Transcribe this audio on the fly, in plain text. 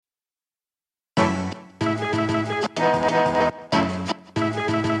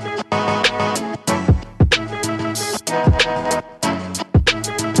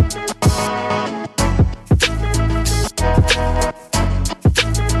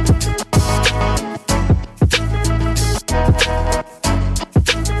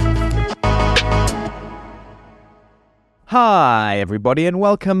Hi, everybody, and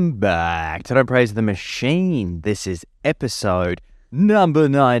welcome back to Don't Praise the Machine. This is episode number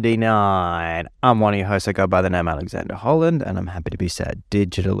 99. I'm one of your hosts. I go by the name Alexander Holland, and I'm happy to be sat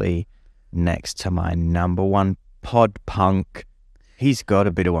digitally next to my number one pod punk. He's got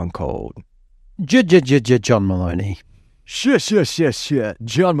a bit of one called John Maloney.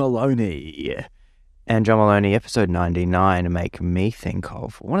 John Maloney. And John Maloney, episode 99, make me think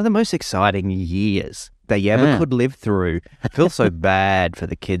of one of the most exciting years they ever could live through. I feel so bad for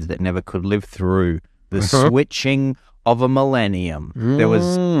the kids that never could live through the switching of a millennium. There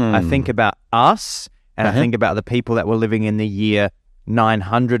was, I think about us, and I think about the people that were living in the year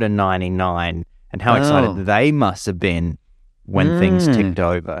 999 and how excited they must have been when things ticked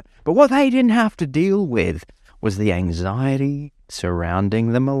over. But what they didn't have to deal with was the anxiety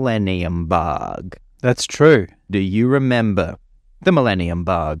surrounding the millennium bug. That's true. Do you remember the millennium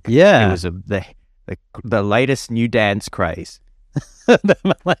bug? Yeah. It was the latest new dance craze. The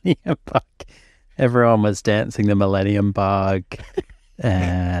Millennium Bug. Everyone was dancing the Millennium Bug.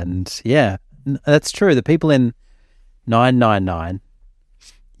 And yeah, that's true. The people in 999,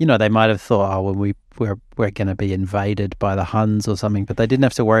 they might have thought, oh, well, we're going to be invaded by the Huns or something, but they didn't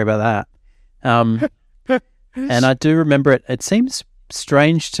have to worry about that. And I do remember it. It seems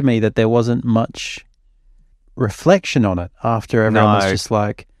strange to me that there wasn't much reflection on it after everyone was just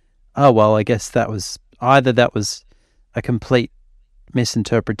like, oh, well, I guess that was a complete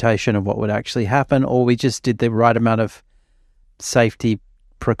misinterpretation of what would actually happen, or we just did the right amount of safety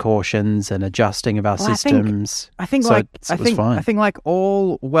precautions and adjusting of our systems. I think like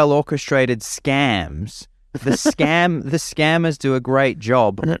all well orchestrated scams, the scammers do a great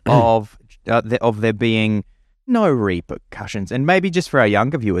job of there being no repercussions. And maybe just for our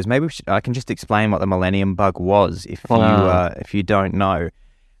younger viewers, I can just explain what the Millennium Bug was if you don't know.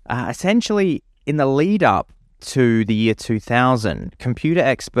 Essentially, in the lead up to the year 2000, computer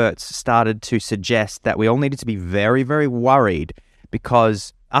experts started to suggest that we all needed to be very, very worried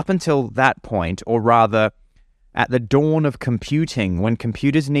because up until that point, or rather at the dawn of computing, when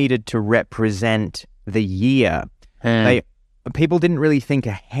computers needed to represent the year, people didn't really think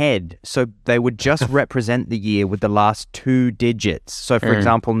ahead, so they would just represent the year with the last two digits. So, for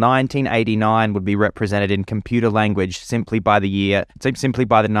example, 1989 would be represented in computer language simply by the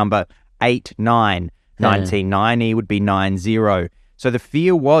number 89. 1990 would be 90. So the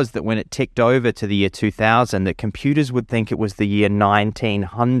fear was that when it ticked over to the year 2000, that computers would think it was the year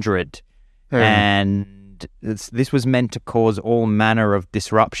 1900, and this was meant to cause all manner of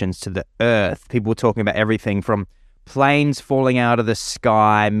disruptions to the Earth. People were talking about everything from planes falling out of the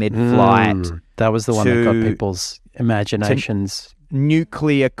sky mid-flight. That was the one that got people's imaginations.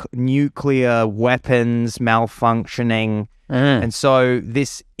 Nuclear weapons malfunctioning. And so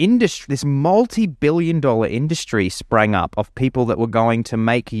this multi-billion-dollar industry sprang up of people that were going to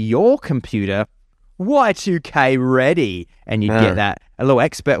make your computer Y2K ready. And you'd get that. A little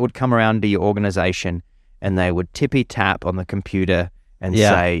expert would come around to your organization and they would tippy-tap on the computer and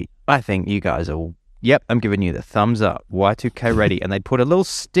say, I think you guys are... Yep, I'm giving you the thumbs up, Y2K ready. And they'd put a little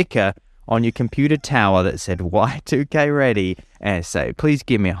sticker on your computer tower that said Y2K ready and say, please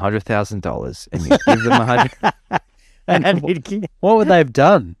give me $100,000. And you give them $100,000. And what would they have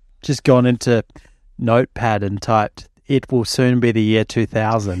done? Just gone into Notepad and typed, it will soon be the year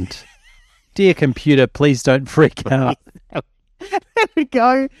 2000. Dear computer, please don't freak out. They would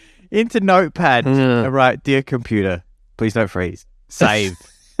go into Notepad and write, dear computer, please don't freeze. Save.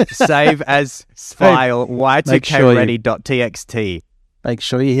 Save as file y2kready.txt. Make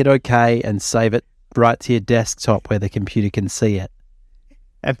sure you hit OK and save it right to your desktop where the computer can see it.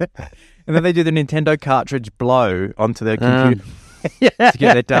 And then they do the Nintendo cartridge blow onto their computer to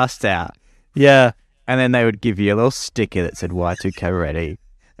get the dust out. Yeah. And then they would give you a little sticker that said Y2K ready.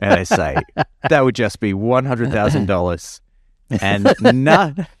 And they say, that would just be $100,000. And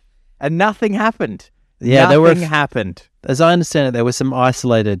nothing happened. Yeah, nothing happened. As I understand it, there were some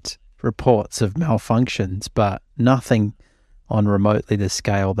isolated reports of malfunctions, but nothing on remotely the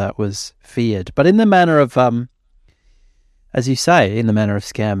scale that was feared. But in the manner of, as you say, in the manner of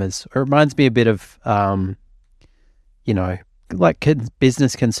scammers, it reminds me a bit of, like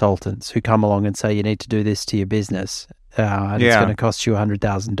business consultants who come along and say, you need to do this to your business, and it's going to cost you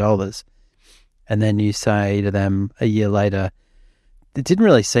 $100,000. And then you say to them a year later, it didn't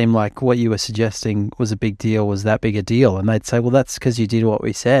really seem like what you were suggesting was a big deal, was that big a deal. And they'd say, well, that's because you did what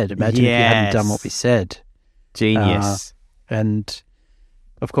we said. Imagine if you hadn't done what we said. Genius. And,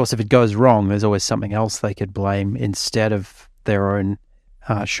 of course, if it goes wrong, there's always something else they could blame instead of their own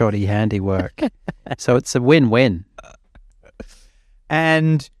shoddy handiwork. So it's a win-win.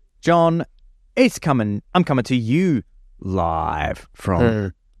 And, John, I'm coming to you live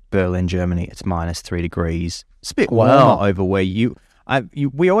from Berlin, Germany. It's -3 degrees. It's a bit Wow. warmer over where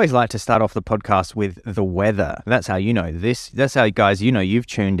we always like to start off the podcast with the weather. That's how you know this. That's how, guys, you know you've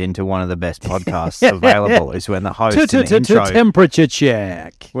tuned into one of the best podcasts available is when the host in the intro, Temperature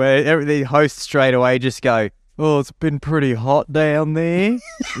check. where the hosts straight away just go, "Oh, it's been pretty hot down there."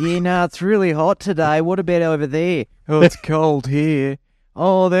 "Yeah, no, it's really hot today. What about over there?" "Oh, it's cold here."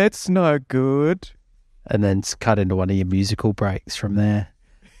 "Oh, that's no good." And then it's cut into one of your musical breaks from there.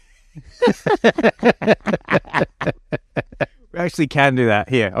 We actually can do that.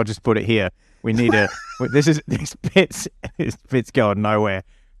 Here, I'll just put it here. We need a. This bit's going nowhere.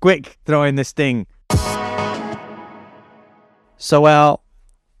 Quick, throw in this thing. So, Al,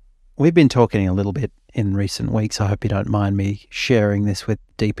 we've been talking a little bit in recent weeks. I hope you don't mind me sharing this with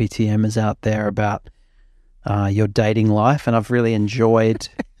DPTMers out there about your dating life, and I've really enjoyed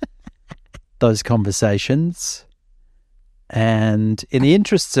those conversations. And in the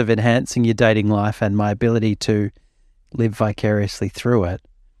interests of enhancing your dating life and my ability to live vicariously through it,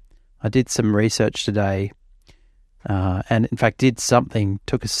 I did some research today, and in fact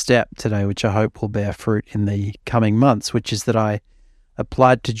took a step today which I hope will bear fruit in the coming months, which is that I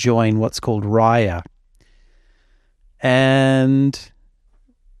applied to join what's called Raya. And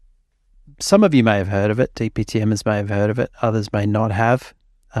some of you may have heard of it, DPTMers may have heard of it, others may not have.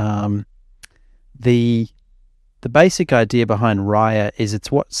 The basic idea behind Raya is it's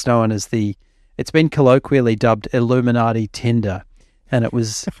what's known as it's been colloquially dubbed Illuminati Tinder, and it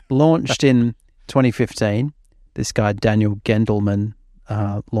was launched in 2015. This guy, Daniel Gendelman,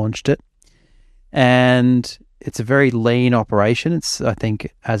 launched it, and it's a very lean operation. It's, I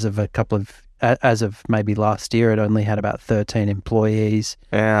think, as of maybe last year, it only had about 13 employees.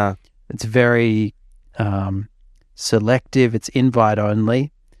 Yeah. It's very selective. It's invite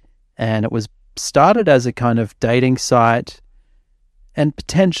only, and it was started as a kind of dating site and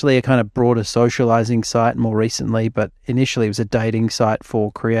potentially a kind of broader socializing site more recently, but initially it was a dating site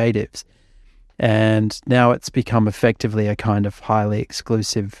for creatives. And now it's become effectively a kind of highly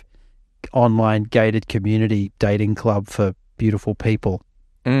exclusive online gated community dating club for beautiful people.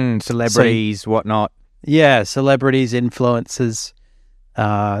 Celebrities, whatnot. Yeah, celebrities, influencers,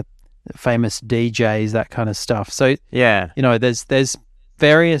 famous DJs, that kind of stuff. So, Yeah. you know, there's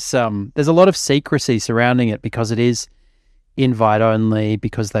various, there's a lot of secrecy surrounding it because it is invite only,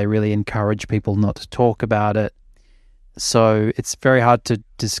 because they really encourage people not to talk about it. So it's very hard to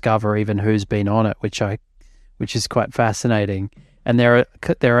discover even who's been on it, which is quite fascinating. And there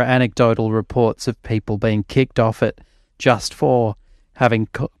are anecdotal reports of people being kicked off it just for having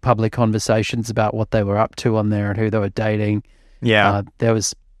public conversations about what they were up to on there and who they were dating. Yeah. There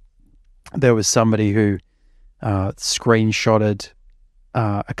was somebody who screenshotted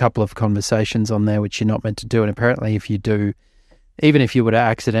a couple of conversations on there, which you're not meant to do. And apparently if you do, even if you were to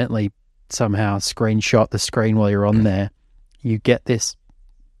accidentally somehow screenshot the screen while you're on there, you get this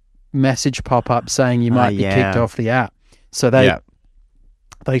message pop up saying you might be kicked off the app. So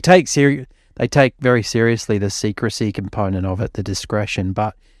they take very seriously the secrecy component of it, the discretion.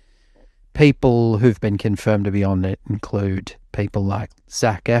 But people who've been confirmed to be on it include people like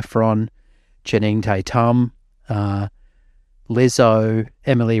Zac Efron, Channing Tatum, Lizzo,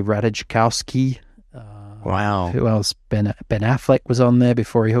 Emily Ratajkowski. Wow. Who else? Ben Affleck was on there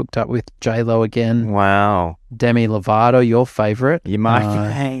before he hooked up with J-Lo again. Wow. Demi Lovato, your favourite. You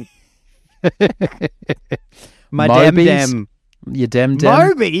might. My Moby's, your Dem.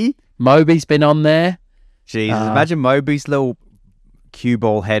 Moby? Moby's been on there. Jesus, imagine Moby's little cue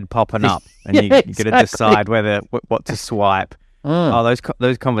ball head popping up, and Yeah, you got to exactly. decide what to swipe. Oh,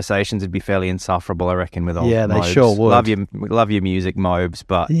 those conversations would be fairly insufferable, I reckon, with old Yeah, they Mobes. sure would. Love your music, Mobes,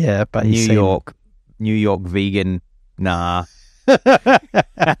 but Yeah, but New York vegan, nah.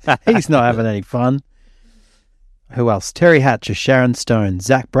 he's not having any fun. Who else? Terry Hatcher, Sharon Stone,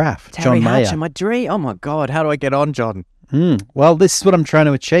 Zach Braff, John Mayer. Hatcher, my dream. Oh my God, how do I get on, John? Well, this is what I'm trying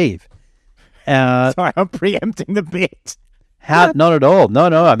to achieve. Sorry, I'm preempting the bit. Not at all. No.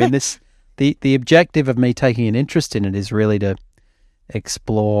 I mean, the objective of me taking an interest in it is really to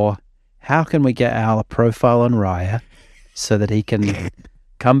explore how can we get Al a profile on Raya so that he can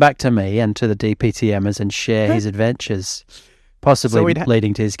come back to me and to the DPTMers and share his adventures, possibly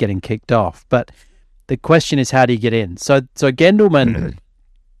leading to his getting kicked off. But the question is, how do you get in? So Gendelman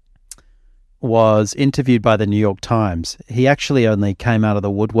was interviewed by the New York Times. He actually only came out of the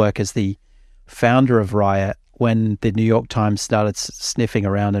woodwork as the founder of Raya when the New York Times started sniffing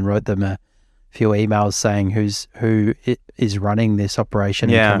around and wrote them a few emails saying who is running this operation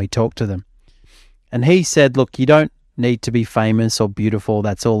and can we talk to them. And he said, look, you don't need to be famous or beautiful.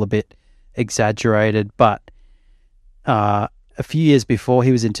 That's all a bit exaggerated. But a few years before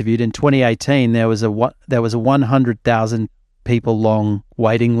he was interviewed in 2018, there was a 100,000 people long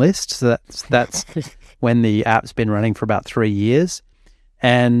waiting list. So that's when the app's been running for about 3 years.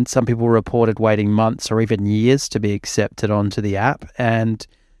 And some people reported waiting months or even years to be accepted onto the app. And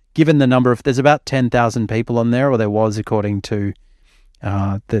given the number of, there's about 10,000 people on there, or there was, according to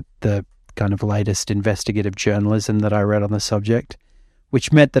the kind of latest investigative journalism that I read on the subject,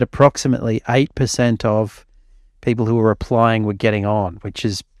 which meant that approximately 8% of people who were applying were getting on, which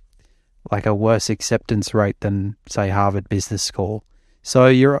is like a worse acceptance rate than, say, Harvard Business School. So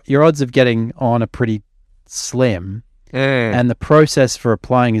your odds of getting on are pretty slim. And the process for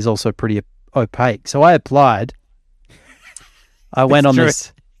applying is also pretty opaque. So I applied. I went on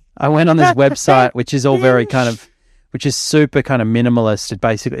this website, which is all very which is super kind of minimalist.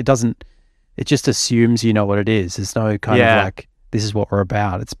 It just assumes you know what it is. There's no kind of like, this is what we're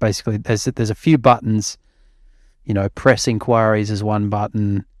about. It's basically, there's a few buttons, press inquiries is one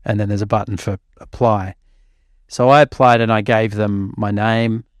button, and then there's a button for apply. So I applied and I gave them my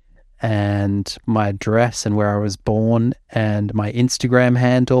name and my address and where I was born and my Instagram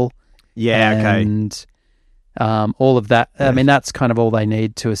handle. And all of that. I mean, that's kind of all they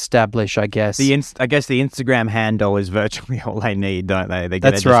need to establish, I guess. I guess the Instagram handle is virtually all they need, don't they? They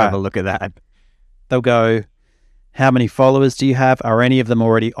just have a look at that. They'll go, how many followers do you have? Are any of them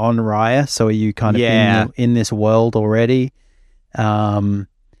already on Raya? So are you kind of in this world already? And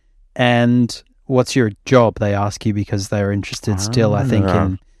what's your job? They ask you because they're interested still, I think,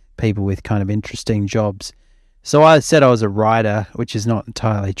 in people with kind of interesting jobs. So I said I was a writer, which is not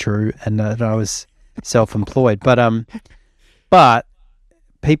entirely true, and that I was self-employed. But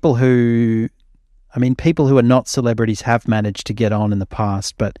people who are not celebrities have managed to get on in the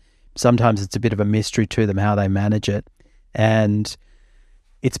past, but sometimes it's a bit of a mystery to them how they manage it. And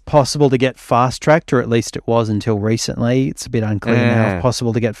it's possible to get fast-tracked, or at least it was until recently. It's a bit unclear now. It's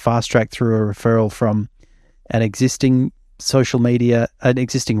possible to get fast-tracked through a referral from an existing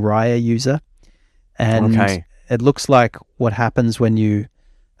Raya user. And it looks like what happens when you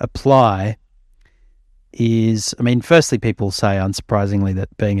apply is, firstly, people say, unsurprisingly,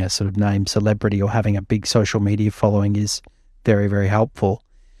 that being a sort of named celebrity or having a big social media following is very, very helpful.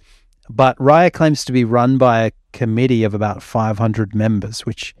 But Raya claims to be run by a committee of about 500 members,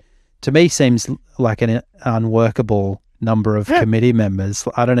 which to me seems like an unworkable number of committee members.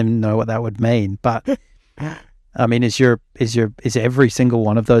 I don't even know what that would mean. But is every single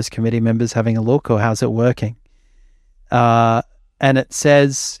one of those committee members having a look, or how's it working? And it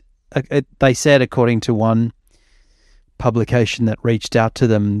says, they said, according to one publication that reached out to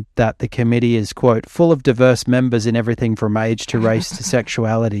them, that the committee is, quote, full of diverse members in everything from age to race to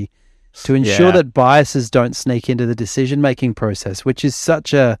sexuality, to ensure that biases don't sneak into the decision-making process, which is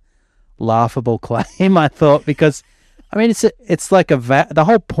such a laughable claim, I thought, because, it's like the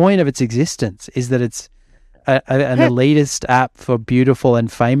whole point of its existence is that it's an elitist app for beautiful and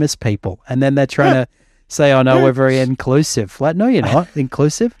famous people, and then they're trying to say, oh no, we're very inclusive. Like, no, you're not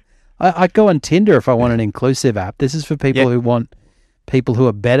inclusive. I'd go on Tinder if I want an inclusive app. This is for people who want people who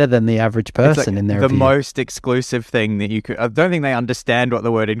are better than the average person in their view. The most exclusive thing that you could... I don't think they understand what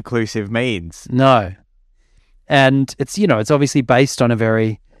the word inclusive means. No. And it's, it's obviously based on a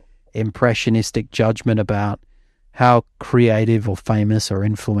very impressionistic judgment about how creative or famous or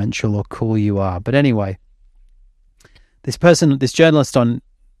influential or cool you are. But anyway, this journalist from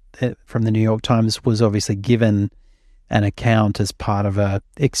the New York Times was obviously given an account as part of a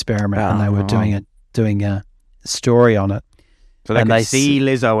experiment, and they were doing a story on it. So they could see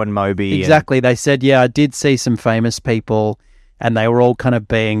Lizzo and Moby. Exactly. They said, I did see some famous people, and they were all kind of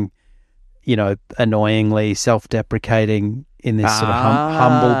being, annoyingly self-deprecating in this sort of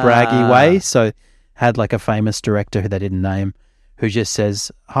humble, braggy way. So had like a famous director who they didn't name, who just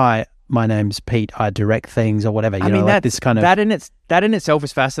says, hi, my name's Pete, I direct things, or whatever. Like this kind of... That in itself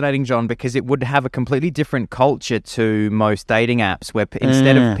is fascinating, John, because it would have a completely different culture to most dating apps, where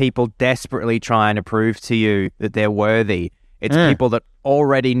instead of people desperately trying to prove to you that they're worthy, it's people that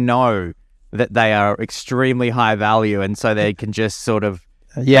already know that they are extremely high value, and so they can just sort of...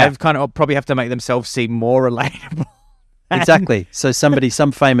 They've kind of probably have to make themselves seem more relatable. Exactly. So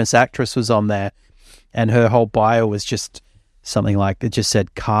some famous actress was on there, and her whole bio was just something like, it just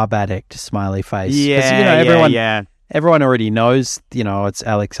said carb addict, smiley face. Everyone already knows, it's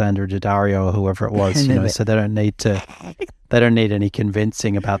Alexandra Daddario or whoever it was, so they don't need any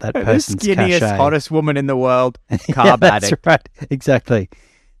convincing about that person's the skinniest, cachet. Hottest woman in the world, carb addict. That's right, exactly.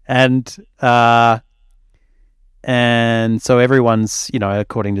 And so everyone's,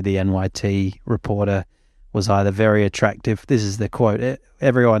 according to the NYT reporter, was either very attractive. This is the quote.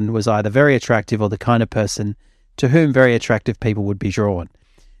 Everyone was either very attractive or the kind of person to whom very attractive people would be drawn.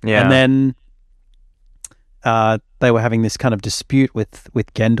 Yeah. And then they were having this kind of dispute with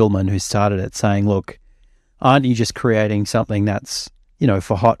Gendelman, who started it, saying, look, aren't you just creating something that's,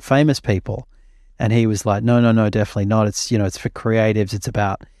 for hot, famous people? And he was like, no, definitely not. It's, it's for creatives. It's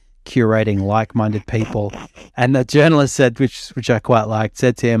about curating like-minded people. And the journalist said, which I quite liked,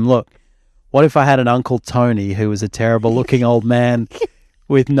 said to him, look, what if I had an Uncle Tony who was a terrible-looking old man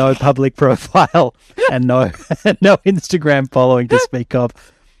with no public profile and no Instagram following to speak of?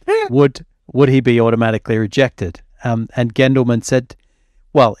 Would he be automatically rejected? And Gendelman said,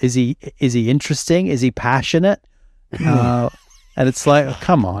 well, is he interesting? Is he passionate? And it's like, oh,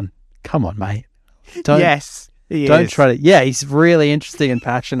 come on, mate. Yes, he is. Try to. Yeah, he's really interesting and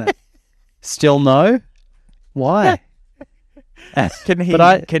passionate. Still no? Why? Can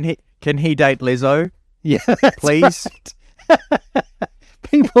he date Lizzo? Yeah, please. Right.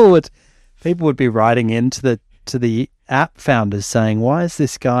 People would be writing into the app founders saying, why is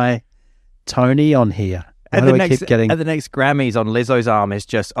this guy Tony on here? At the next Grammys, on Lizzo's arm is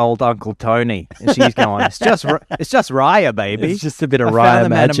just old Uncle Tony, and she's going, "It's just Raya, baby. It's just a bit of Raya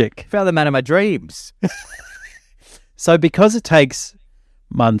magic. Found the man of my dreams." So, because it takes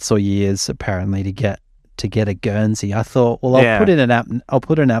months or years apparently to get a Guernsey, I thought, well, I'll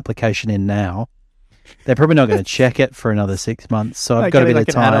put an application in now. They're probably not going to check it for another 6 months, so I've got a bit of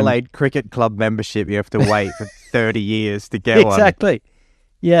time. An Adelaide Cricket Club membership, you have to wait for 30 years to get one. Exactly.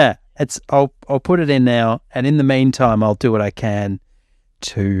 Yeah. I'll put it in now, and in the meantime, I'll do what I can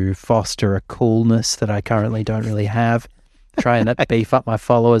to foster a coolness that I currently don't really have. Try and beef up my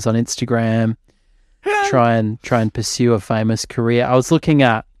followers on Instagram. Try and pursue a famous career. I was looking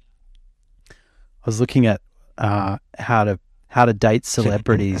at how to date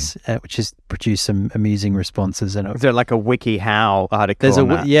celebrities, which has produced some amusing responses. And is there like a WikiHow article? There's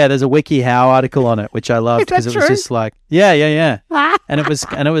a WikiHow article on it, which I loved because it was just like, yeah, and it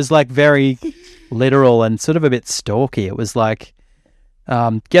was like very literal and sort of a bit stalky. It was like,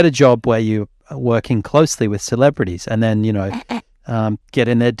 get a job where you are working closely with celebrities, and then get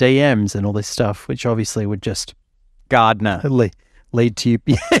in their DMs and all this stuff, which obviously would just Gardner lead to you,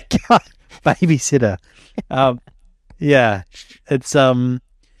 babysitter. Yeah, it's so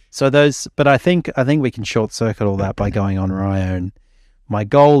those, but I think we can short circuit all that by going on Raya. And my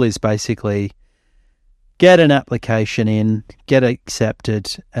goal is basically get an application in, get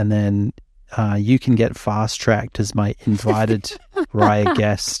accepted, and then you can get fast tracked as my invited Raya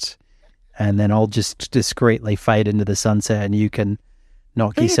guest, and then I'll just discreetly fade into the sunset, and you can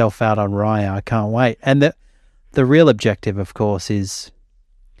knock yourself out on Raya. I can't wait. And the real objective, of course, is.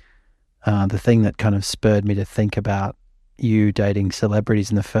 The thing that kind of spurred me to think about you dating celebrities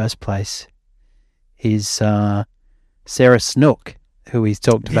in the first place is Sarah Snook, who he's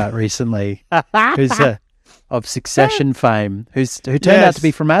talked about recently, who's of Succession fame, who turned out to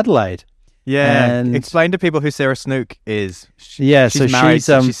be from Adelaide. Yeah, and explain to people who Sarah Snook is. She's married.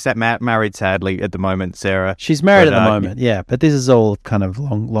 She's married, sadly, at the moment. Sarah. She's married at the moment. Yeah, but this is all kind of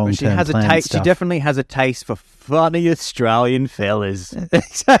long term. She definitely has a taste for funny Australian fellas.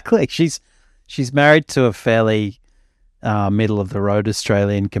 Exactly. She's married to a fairly middle of the road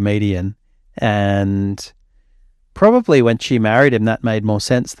Australian comedian, and probably when she married him, that made more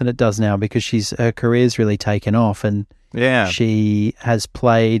sense than it does now because her career's really taken off, and she has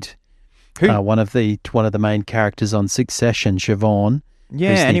played. One of the main characters on Succession, Siobhan. Yeah,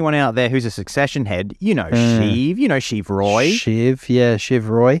 anyone out there who's a Succession head, Shiv, Shiv Roy. Shiv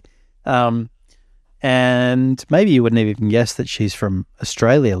Roy. And maybe you wouldn't even guess that she's from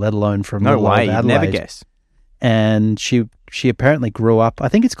Australia, let alone from Adelaide. You'd never guess. And she apparently grew up, I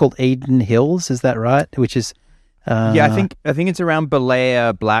think it's called Eden Hills, is that right? Which is... I think it's around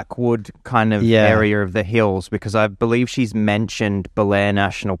Belair, Blackwood kind of area of the hills, because I believe she's mentioned Belair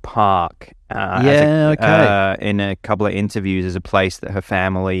National Park in a couple of interviews as a place that her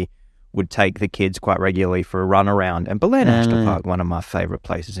family would take the kids quite regularly for a run around. And Belair National Park, one of my favourite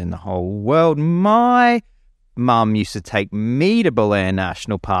places in the whole world. My mum used to take me to Belair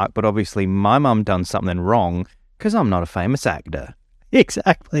National Park, but obviously my mum done something wrong because I'm not a famous actor.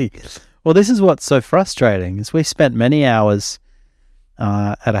 Exactly. Well, this is what's so frustrating, is we spent many hours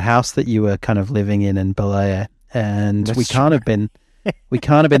at a house that you were kind of living in Belair, and we can't have been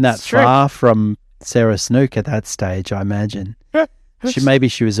that far from Sarah Snook at that stage, I imagine. Maybe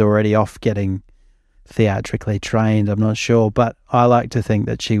she was already off getting theatrically trained, I'm not sure, but I like to think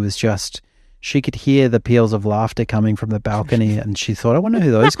that she could hear the peals of laughter coming from the balcony, and she thought, I wonder who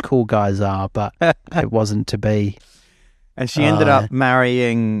those cool guys are, but it wasn't to be. And she ended up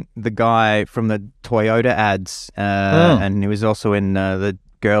marrying the guy from the Toyota ads, and he was also in the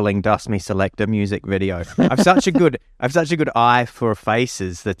Girling Dust Me Selector music video. I've such a good eye for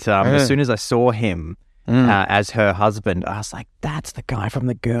faces that as soon as I saw him as her husband, I was like, that's the guy from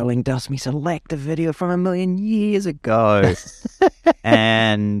the Girling Dust Me Selector video from a million years ago.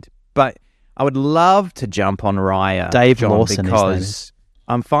 But I would love to jump on Raya, Dave John, Lawson, because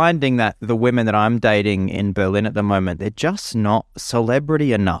I'm finding that the women that I'm dating in Berlin at the moment, they're just not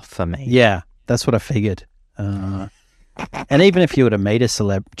celebrity enough for me. Yeah, that's what I figured. And even if you were to meet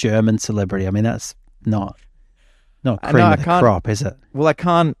a German celebrity, I mean, that's not cream of the crop, is it? Well, I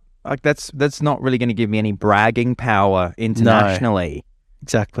can't. Like, that's not really going to give me any bragging power internationally. No,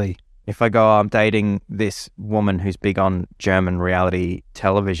 exactly. If I go, I'm dating this woman who's big on German reality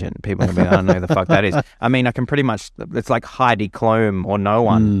television, people are going to be like, I don't know who the fuck that is. I mean, I can pretty much, it's like Heidi Klum or no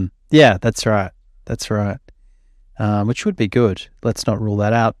one. Yeah, that's right. That's right. Which would be good. Let's not rule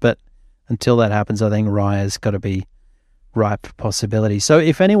that out. But until that happens, I think Raya's got to be ripe for possibility. So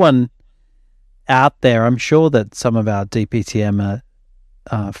if anyone out there, I'm sure that some of our DPTM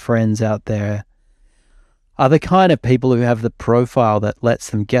friends out there are the kind of people who have the profile that lets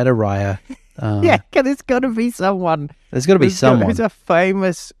them get a Raya. There's got to be someone. There's got to be someone who's a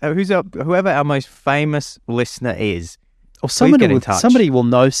famous, whoever our most famous listener is. Or somebody will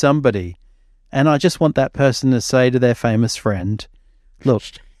know somebody, and I just want that person to say to their famous friend, "Look,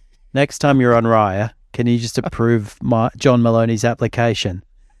 next time you're on Raya, can you just approve John Maloney's application?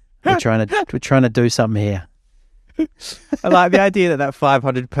 We're trying to do something here." I like the idea that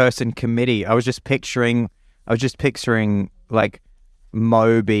 500-person committee. I was just picturing like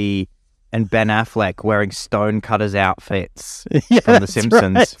Moby and Ben Affleck wearing Stonecutters outfits from The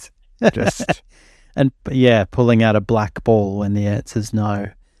Simpsons. Right. Just pulling out a black ball when the answer's no.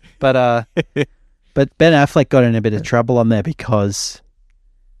 But Ben Affleck got in a bit of trouble on there because,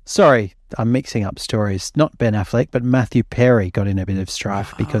 sorry, I'm mixing up stories. Not Ben Affleck, but Matthew Perry got in a bit of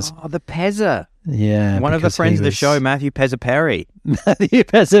strife because the Pezza. Yeah, one of the friends of the show, Matthew Pezza Perry. Matthew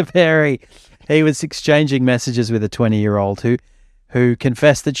Pezza Perry. He was exchanging messages with a 20-year-old who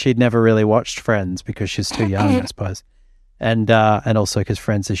confessed that she'd never really watched Friends because she's too young, I suppose, and also because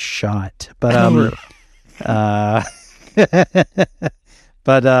Friends is shite. But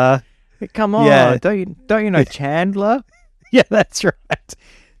come on, yeah. don't you know Chandler? Yeah, that's right.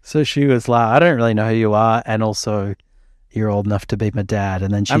 So she was like, I don't really know who you are, and also you're old enough to be my dad.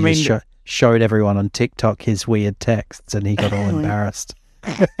 And then she showed everyone on TikTok his weird texts, and he got all embarrassed.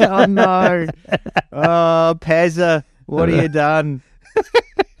 Oh no! Oh, Pezza, what have you done?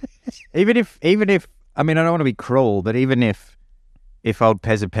 even if I mean, I don't want to be cruel, but even if old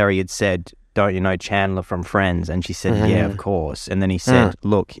Pezza Perry had said, "Don't you know Chandler from Friends?" and she said, "Yeah, of course," and then he said,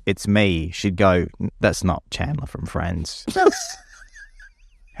 "Look, it's me," she'd go, "That's not Chandler from Friends."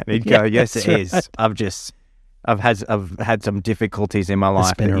 And he'd go, "Yes, it is. I've had some difficulties in my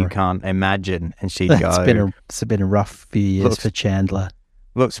life that you can't imagine." And she'd go, It's been a rough few years for Chandler.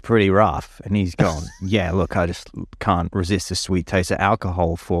 Looks pretty rough. And he's gone, "Yeah, look, I just can't resist the sweet taste of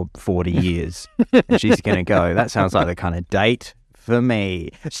alcohol for 40 years. And she's going to go, "That sounds like the kind of date for me."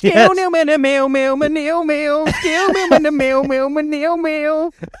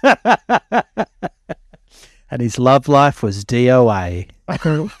 And his love life was DOA.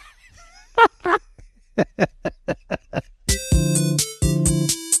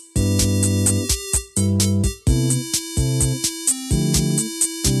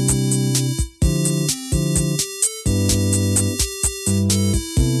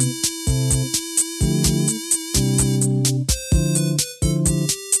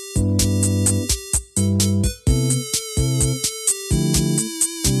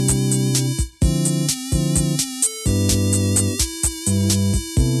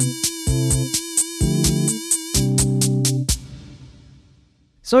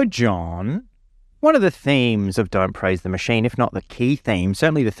 So, John, one of the themes of Don't Praise the Machine, if not the key theme,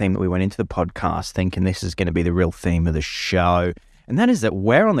 certainly the theme that we went into the podcast thinking this is going to be the real theme of the show, and that is that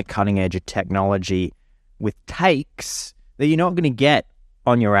we're on the cutting edge of technology with takes that you're not going to get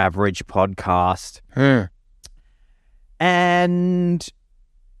on your average podcast. And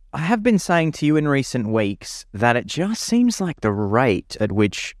I have been saying to you in recent weeks that it just seems like the rate at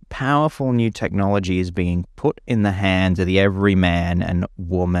which powerful new technology is being put in the hands of the everyman and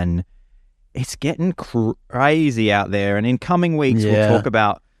woman, it's getting crazy out there. And in coming weeks, we'll talk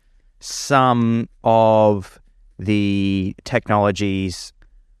about some of the technologies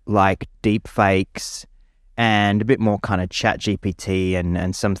like deepfakes and a bit more kind of ChatGPT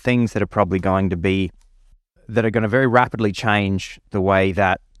and some things that are probably going to very rapidly change the way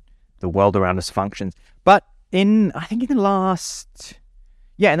that the world around us functions. But in the last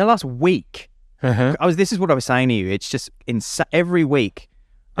week, this is what I was saying to you. It's just every week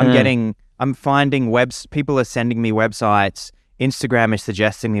I'm finding people are sending me websites. Instagram is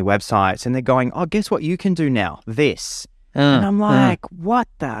suggesting me websites, and they're going, "Oh, guess what you can do now? This." And I'm like, "What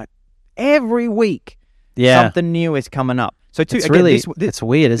the?" Every week, something new is coming up. So, it's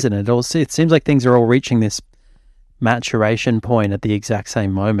weird, isn't it? It seems like things are all reaching this maturation point at the exact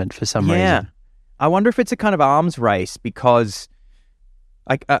same moment for some reason. I wonder if it's a kind of arms race, because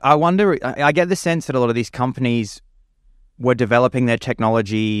I wonder. I get the sense that a lot of these companies were developing their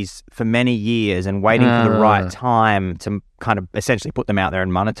technologies for many years and waiting for the right time to kind of essentially put them out there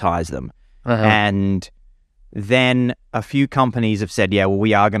and monetize them. And then a few companies have said, yeah, well,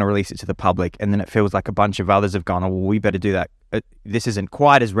 we are going to release it to the public. And then it feels like a bunch of others have gone, oh, well, we better do that. This isn't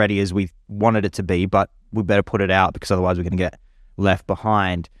quite as ready as we wanted it to be, but we better put it out because otherwise we're going to get left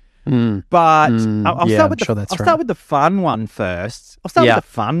behind. But I'll start with the fun one first. I'll start with the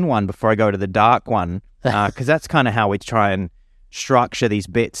fun one before I go to the dark one, because that's kind of how we try and structure these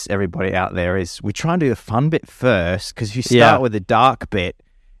bits. Everybody out there is we try and do the fun bit first, because if you start with the dark bit,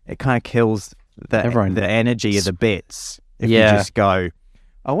 it kind of kills the energy of the bits. If you just go,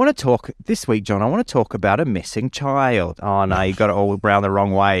 I want to talk this week, John. I want to talk about a missing child. Oh no, you got it all around the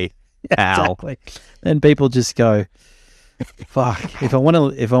wrong way, Al. Exactly. And people just go, fuck. If I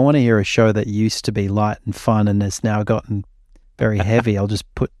want to hear a show that used to be light and fun and has now gotten very heavy, I'll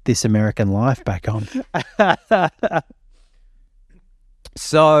just put This American Life back on.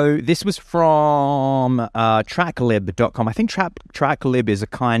 So this was from tracklib.com. I think Tracklib is a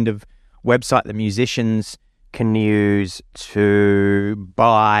kind of website that musicians can use to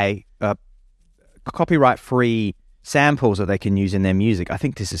buy copyright-free samples that they can use in their music. I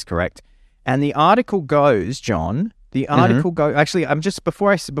think this is correct. And the article goes, John. Actually, I'm just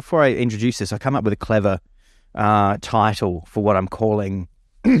before I introduce this, I come up with a clever title for what I'm calling.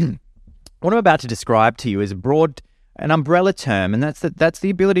 What I'm about to describe to you is an umbrella term, and that's the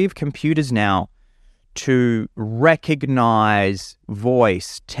ability of computers now to recognize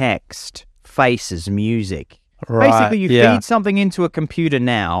voice, text, faces, music. Right, basically, you feed something into a computer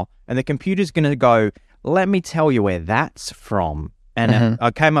now, and the computer's going to go, let me tell you where that's from. And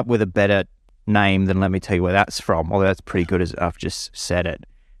I came up with a better name than let me tell you where that's from, although that's pretty good as I've just said it.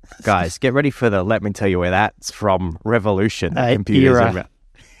 Guys, get ready for the let me tell you where that's from revolution. Computers.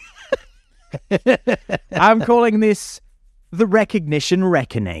 I'm calling this the recognition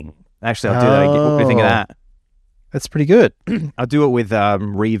reckoning. Actually, I'll do that again. What do you think of that? That's pretty good. I'll do it with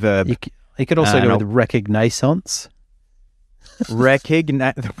reverb. You could also go with recognisance.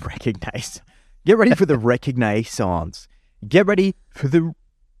 Recognize. Get ready for the recognisance. Get ready for the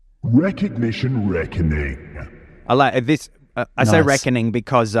recognition reckoning. I like this. I say reckoning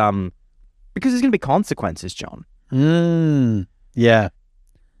because there's going to be consequences, John. Yeah.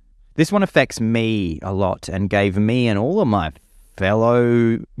 This one affects me a lot and gave me and all of my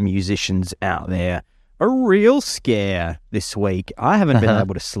fellow musicians out there a real scare this week. I haven't been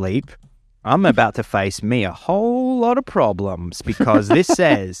able to sleep. I'm about to face me a whole lot of problems because this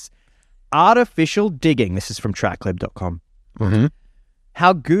says artificial digging. This is from tracklib.com.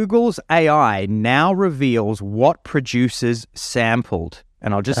 How Google's AI now reveals what producers sampled.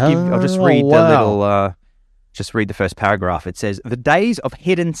 And I'll just read the first paragraph. It says, the days of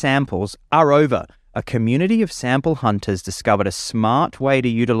hidden samples are over. A community of sample hunters discovered a smart way to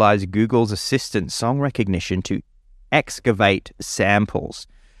utilize Google's Assistant song recognition to excavate samples.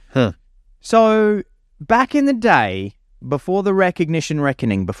 So back in the day, before the recognition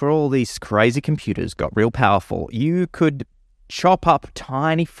reckoning, before all these crazy computers got real powerful, you could chop up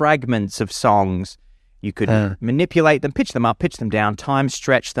tiny fragments of songs. You could manipulate them, pitch them up, pitch them down, time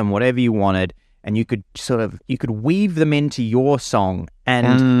stretch them, whatever you wanted. And you could weave them into your song,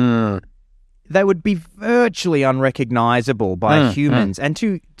 and they would be virtually unrecognizable by humans. And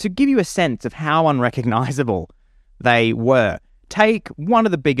to give you a sense of how unrecognizable they were, take one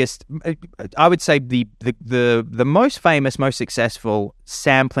of the biggest, I would say the most famous, most successful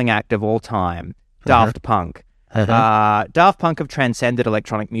sampling act of all time, Daft Punk. Daft Punk have transcended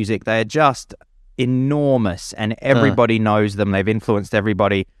electronic music. They are just enormous, and everybody knows them. They've influenced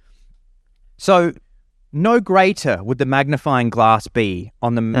everybody. So, no greater would the magnifying glass be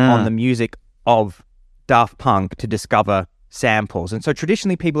on the music of Daft Punk to discover samples. And so,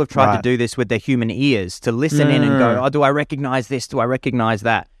 traditionally, people have tried to do this with their human ears to listen in and go, "Oh, do I recognize this? Do I recognize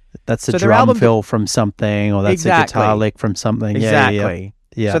that?" That's a drum fill from something, or that's a guitar lick from something. Exactly.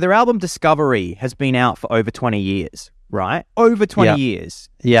 Yeah. So their album Discovery has been out for over 20 years, right? Over 20 years.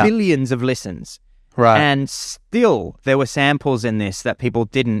 Yeah. Billions of listens. Right. And still, there were samples in this that people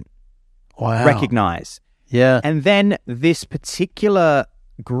didn't recognize. Yeah. And then this particular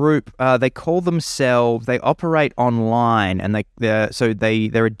group. They call themselves. They operate online, and they're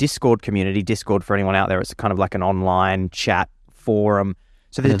a Discord community. Discord, for anyone out there, it's kind of like an online chat forum.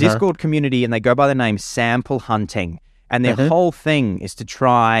 So there's a Discord community, and they go by the name Sample Hunting, and their whole thing is to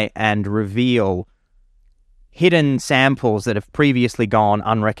try and reveal hidden samples that have previously gone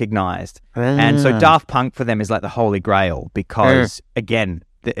unrecognized. And so Daft Punk for them is like the holy grail because, again,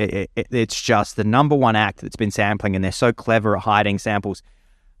 it's just the number one act that's been sampling, and they're so clever at hiding samples.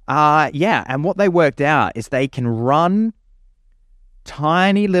 And what they worked out is they can run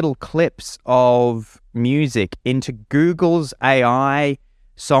tiny little clips of music into Google's AI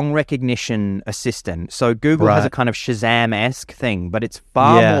song recognition assistant. So Google has a kind of Shazam-esque thing, but it's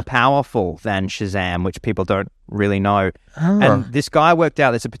far more powerful than Shazam, which people don't really know. And this guy worked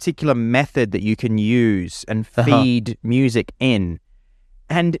out there's a particular method that you can use and feed music in.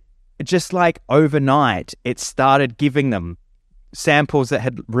 And just like overnight, it started giving them samples that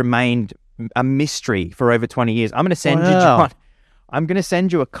had remained a mystery for over 20 years. I'm going to send you, John, I'm going to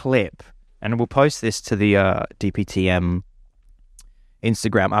send you a clip, and we'll post this to the DPTM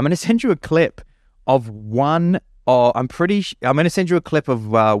Instagram. I'm going to send you a clip of I'm going to send you a clip of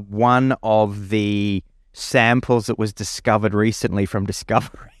one of the samples that was discovered recently from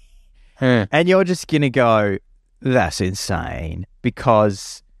Discovery. And you're just going to go, that's insane,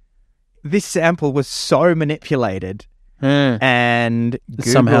 because this sample was so manipulated and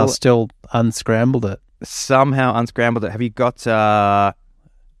Google somehow still unscrambled it. Have you got...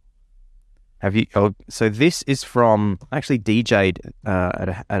 So this is from... I actually DJ'd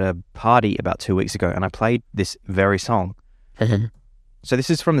at a party about 2 weeks ago, and I played this very song. So this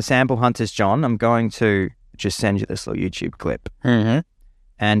is from the Sample Hunters, John. I'm going to just send you this little YouTube clip.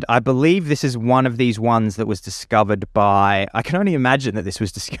 And I believe this is one of these ones that was discovered by... I can only imagine that this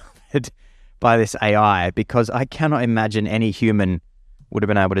was discovered by this AI, because I cannot imagine any human would have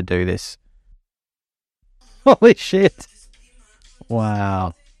been able to do this. Holy shit.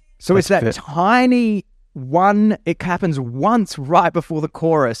 Wow. So it's that tiny one, it happens once right before the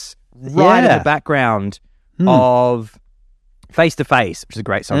chorus, right in the background of Face to Face, which is a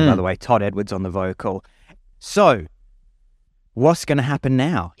great song, by the way. Todd Edwards on the vocal. So, what's going to happen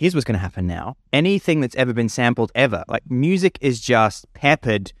now? Here's what's going to happen now. Anything that's ever been sampled ever, like music is just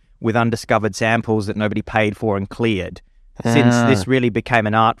peppered with undiscovered samples that nobody paid for and cleared since this really became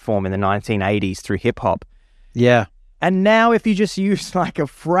an art form in the 1980s through hip-hop. Yeah. And now if you just use like a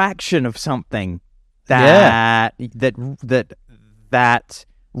fraction of something that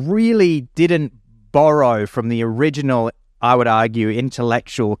really didn't borrow from the original, I would argue,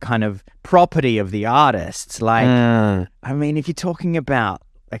 intellectual kind of property of the artists. Like, I mean, if you're talking about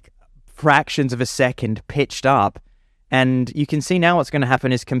like fractions of a second pitched up, and you can see now what's going to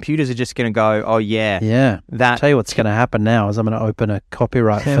happen is computers are just going to go, oh yeah. I'll tell you what's going to happen now is I'm going to open a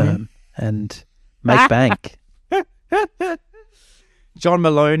copyright firm and make bank. John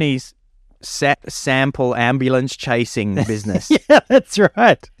Maloney's sample ambulance chasing business. Yeah, that's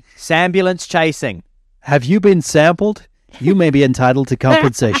right. Sambulance chasing. Have you been sampled? You may be entitled to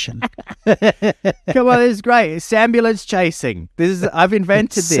compensation. Come on, this is great. It's Sambulance chasing. I've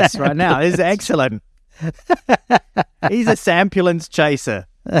invented this right now. This is excellent. He's a Sambulance chaser.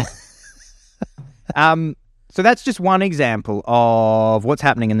 So that's just one example of what's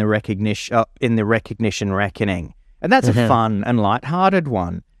happening in the recognition reckoning. And that's a fun and lighthearted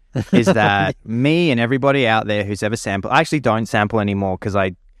one, is that me and everybody out there who's ever sampled... I actually don't sample anymore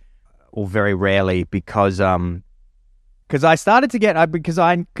very rarely, because I started to get... because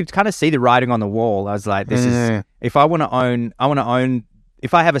I could kind of see the writing on the wall. I was like, this is... If I want to own...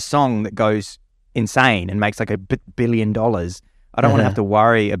 If I have a song that goes insane and makes like $1 billion, I don't want to have to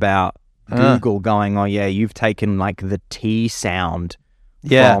worry about Google going, oh yeah, you've taken like the T sound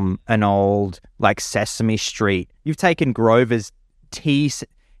from an old like Sesame Street. You've taken Grover's T.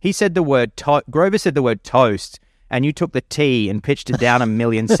 He said the word Grover said the word toast, and you took the T and pitched it down a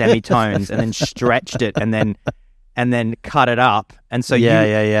million semitones and then stretched it and then cut it up. And so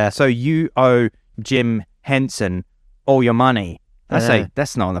so you owe Jim Henson all your money. I say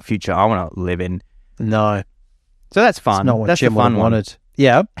that's not in the future I want to live in. No. So that's fun. That's not what that's Jim the fun wanted.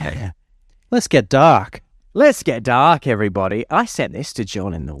 Yeah. Let's get dark. Let's get dark, everybody. I sent this to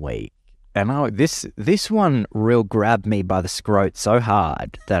John in the week, and this one real grabbed me by the scrot so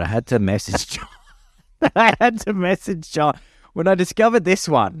hard that I had to message John. When I discovered this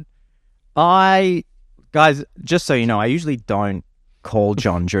one, guys, just so you know, I usually don't call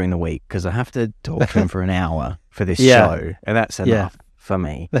John during the week because I have to talk to him for an hour for this show, and that's enough for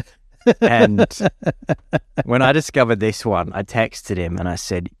me. And when I discovered this one, I texted him and I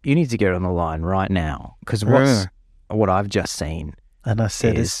said, you need to get on the line right now, because what I've just seen And I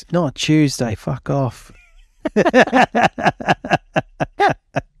said, it's not Tuesday, fuck off.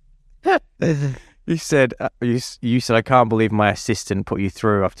 You said, you said, I can't believe my assistant put you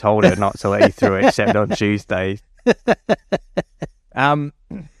through. I've told her not to let you through except on Tuesdays. So I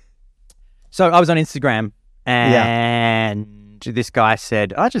was on Instagram and this guy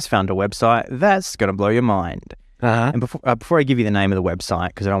said, I just found a website that's going to blow your mind. And before I give you the name of the website,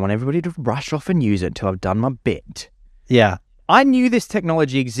 because I don't want everybody to rush off and use it until I've done my bit. Yeah. I knew this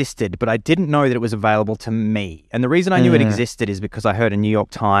technology existed, but I didn't know that it was available to me. And the reason I knew it existed is because I heard a New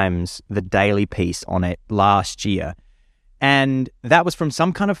York Times, the daily piece on it last year. And that was from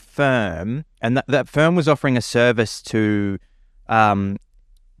some kind of firm. And that firm was offering a service to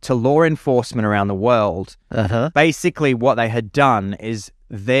law enforcement around the world. Basically, what they had done is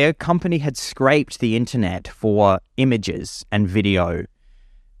their company had scraped the internet for images and video.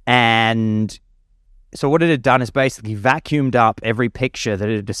 And so what it had done is basically vacuumed up every picture that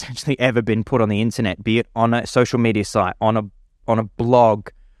had essentially ever been put on the internet, be it on a social media site, on a blog,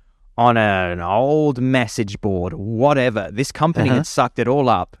 on an old message board, whatever. This company had sucked it all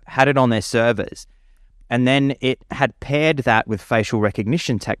up, had it on their servers, and then it had paired that with facial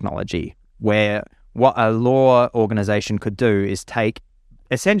recognition technology, where what a law organization could do is take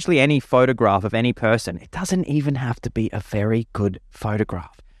essentially any photograph of any person. It doesn't even have to be a very good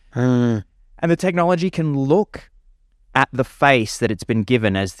photograph. And the technology can look at the face that it's been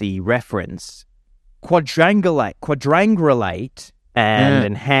given as the reference, quadrangulate and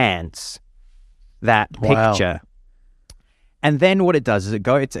enhance that picture. And then what it does is it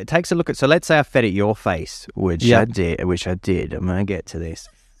takes a look at, so let's say I fed it your face, which I did. I'm going to get to this.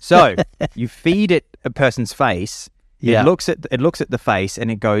 So you feed it a person's face. It looks at the face and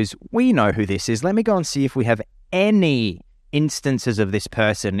it goes, we know who this is. Let me go and see if we have any instances of this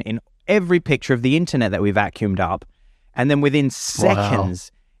person in every picture of the internet that we vacuumed up. And then within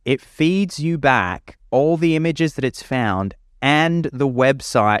seconds, it feeds you back all the images that it's found and the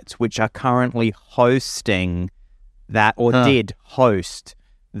websites which are currently hosting that or did host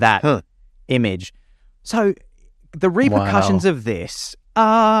that image. So the repercussions of this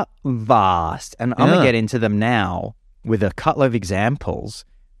are vast. And I'm going to get into them now with a couple of examples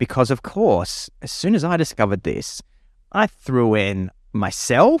because, of course, as soon as I discovered this, I threw in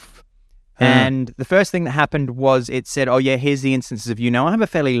myself. And the first thing that happened was it said, oh, yeah, here's the instances of you. Now, I have a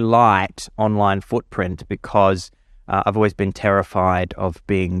fairly light online footprint because I've always been terrified of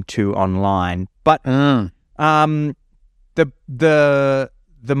being too online. But the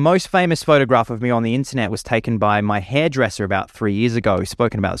most famous photograph of me on the internet was taken by my hairdresser about 3 years ago. We've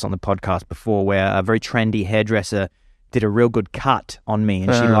spoken about this on the podcast before, where a very trendy hairdresser did a real good cut on me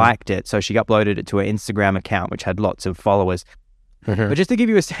and she liked it. So she uploaded it to her Instagram account, which had lots of followers. But just to give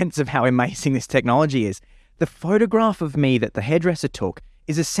you a sense of how amazing this technology is, the photograph of me that the hairdresser took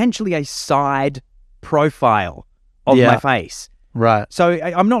is essentially a side profile of my face. Right. So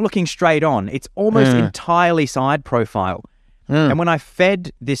I'm not looking straight on. It's almost entirely side profile. And when I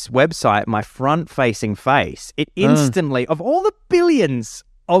fed this website my front-facing face, it instantly, of all the billions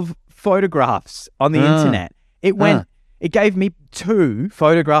of photographs on the internet, it gave me 2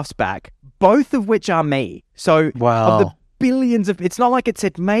 photographs back, both of which are me. So of the billions of, it's not like it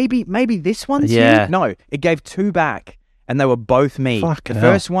said maybe this one's you. No, it gave 2 back and they were both me. Fucking the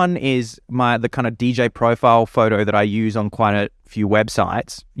first one is the kind of DJ profile photo that I use on quite a few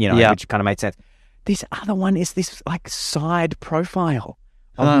websites, which kind of made sense. This other one is this like side profile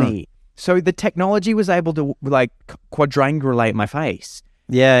of me. So the technology was able to like quadrangulate my face.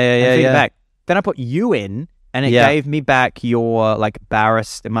 Yeah. Back. Then I put you in and it gave me back your like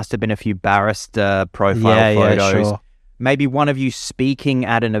barrister. It must have been a few barrister profile photos. Sure. Maybe one of you speaking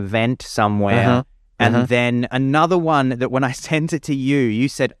at an event somewhere. And then another one that when I sent it to you, you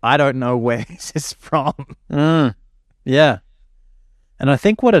said, I don't know where this is from. Yeah. And I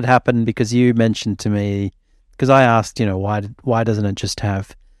think what had happened, because you mentioned to me, because I asked, why doesn't it just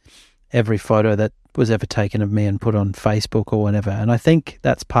have every photo that was ever taken of me and put on Facebook or whatever? And I think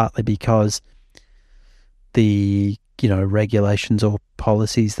that's partly because the, regulations or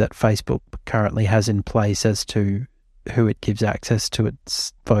policies that Facebook currently has in place as to who it gives access to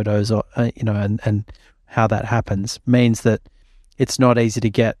its photos or, and how that happens means that it's not easy to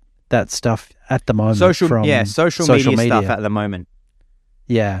get that stuff at the moment. Social media stuff at the moment.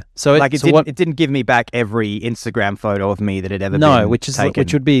 Yeah, so it didn't give me back every Instagram photo of me that had ever been taken.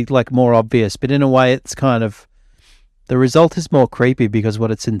 Which would be like more obvious, but in a way, it's kind of the result is more creepy because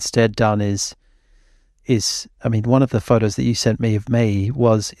what it's instead done is one of the photos that you sent me of me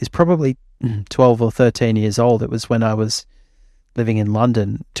is probably 12 or 13 years old. It was when I was living in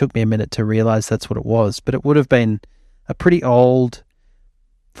London. It took me a minute to realize that's what it was, but it would have been a pretty old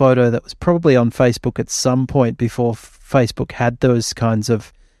photo that was probably on Facebook at some point before Facebook had those kinds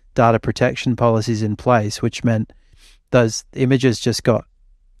of data protection policies in place, which meant those images just got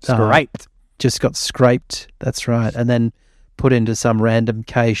scraped. That's right. And then put into some random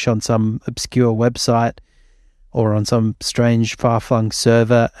cache on some obscure website or on some strange far-flung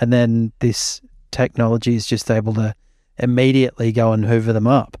server. And then this technology is just able to immediately go and hoover them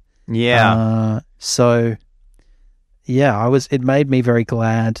up. Yeah. It made me very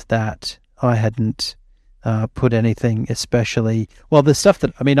glad that I hadn't put anything especially, well, the stuff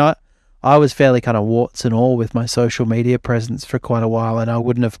that, I was fairly kind of warts and all with my social media presence for quite a while, and I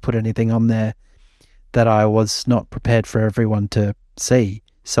wouldn't have put anything on there that I was not prepared for everyone to see.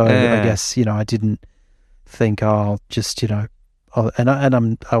 So I guess, I didn't think I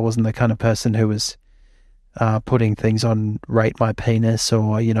wasn't the kind of person who was putting things on Rate My Penis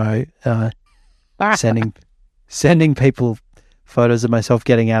or, sending people photos of myself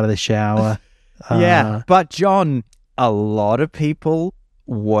getting out of the shower. But John, a lot of people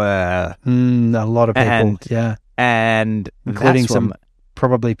were. A lot of people, and including some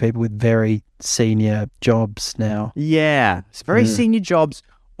probably people with very senior jobs now. Yeah, it's very senior jobs,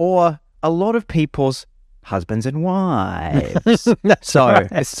 or a lot of people's husbands and wives.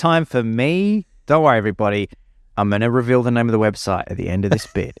 It's time for me. Don't worry, everybody. I'm going to reveal the name of the website at the end of this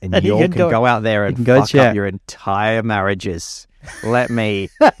bit, and you all can go out there and fuck up your entire marriages. Let me.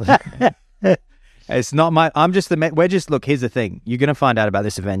 It's not my. I'm just the. We're just. Look, here's the thing. You're going to find out about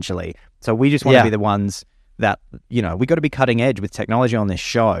this eventually. So we just want to be the ones that, we got to be cutting edge with technology on this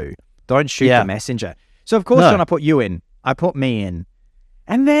show. Don't shoot the messenger. So of course, John, I put you in. I put me in,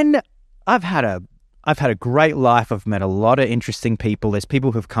 and then I've had a great life. I've met a lot of interesting people. There's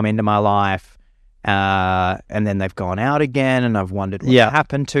people who've come into my life, and then they've gone out again, and I've wondered what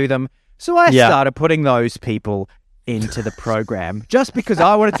happened to them. So I started putting those people into the program just because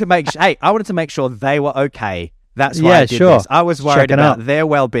I wanted to make sure they were okay. That's why I did this. I was worried about their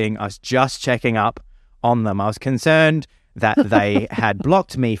well-being. I was just checking up on them. I was concerned that they had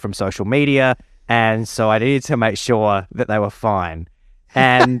blocked me from social media, and so I needed to make sure that they were fine.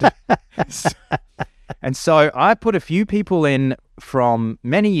 And so I put a few people in from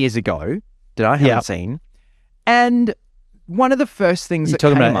many years ago that I haven't seen, and one of the first things You're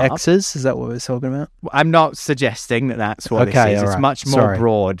talking about exes? Is that what we're talking about? I'm not suggesting that that's what this is. It's much more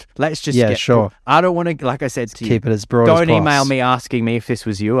broad. Let's just sure. I don't want to, like I said to you, keep it as broad as possible. Don't email me asking me if this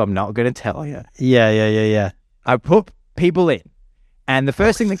was you. I'm not going to tell you. Yeah. I put people in, and the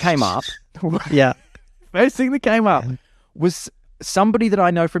first thing that came up, was somebody that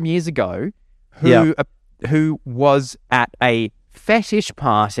I know from years ago who was at a fetish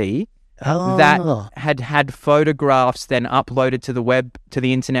party. That had photographs then uploaded to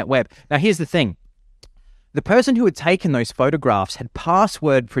the internet web. Now, here's the thing. The person who had taken those photographs had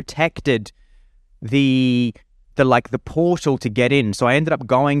password protected the portal to get in. So I ended up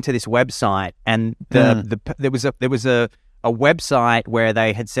going to this website, and there was a website where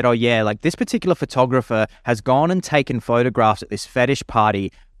they had said, this particular photographer has gone and taken photographs at this fetish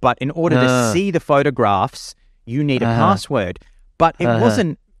party, but in order to see the photographs, you need a password. But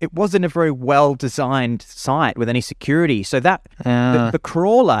it wasn't a very well-designed site with any security. So that the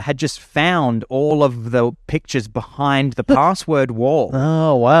crawler had just found all of the pictures behind the password wall.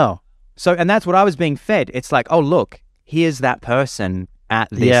 Oh, wow. So, and that's what I was being fed. It's like, oh, look, here's that person at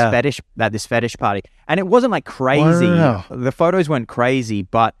this fetish party. And it wasn't like crazy. Wow. The photos weren't crazy,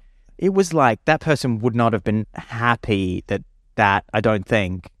 but it was like that person would not have been happy that I don't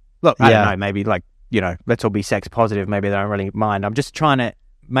think. Look, I don't know, maybe let's all be sex positive. Maybe they don't really mind. I'm just trying to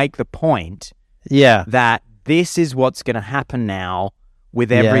make the point that this is what's going to happen now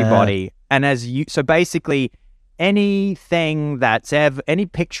with everybody. And so basically anything that's any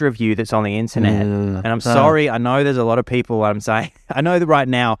picture of you that's on the internet, and I'm sorry, I know there's a lot of people, I'm saying, I know that right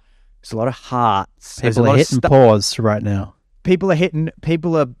now there's a lot of hearts. People are hitting pause right now. People are hitting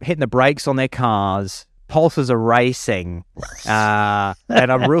the brakes on their cars. Pulses are racing. And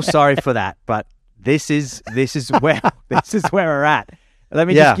I'm real sorry for that, but this is where we're at. Let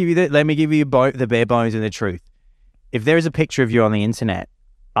me just give you the bare bones and the truth. If there is a picture of you on the internet,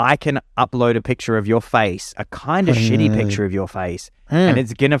 I can upload a picture of your face, a kind of shitty picture of your face, and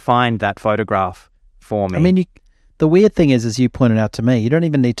it's going to find that photograph for me. The weird thing is, as you pointed out to me, you don't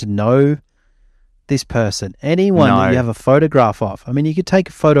even need to know this person. Anyone that you have a photograph of. You could take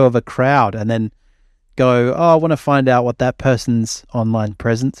a photo of a crowd and then go, I want to find out what that person's online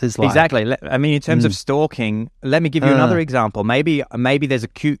presence is like. Exactly. In terms of stalking, let me give you another example. Maybe there's a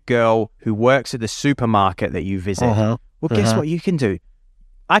cute girl who works at the supermarket that you visit. Well, guess what you can do?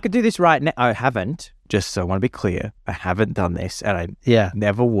 I could do this right now. I haven't, Just so I want to be clear, I haven't done this, and Yeah.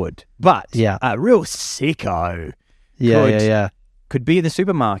 never would. But Yeah. a real sicko Yeah. could be in the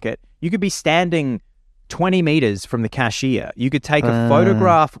supermarket. You could be standing 20 meters from the cashier. You could take a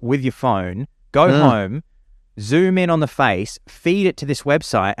photograph with your phone, go home, zoom in on the face, feed it to this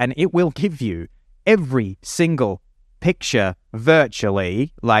website, and it will give you every single picture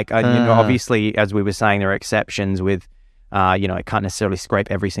virtually. Like, obviously, as we were saying, there are exceptions with, it can't necessarily scrape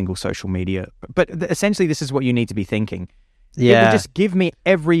every single social media. But essentially, this is what you need to be thinking. Yeah. It will just give me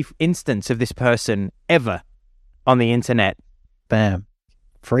every instance of this person ever on the internet. Bam.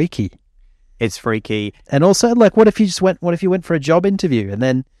 Freaky. It's freaky. And also, like, what if you went for a job interview and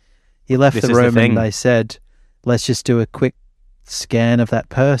then you left the room and they said, let's just do a quick scan of that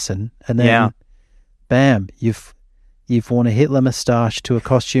person, and then bam, you've worn a Hitler moustache to a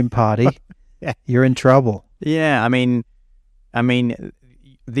costume party. Yeah. You're in trouble. Yeah, I mean,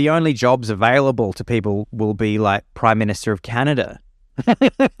 the only jobs available to people will be like Prime Minister of Canada.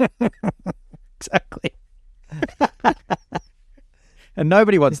 Exactly. And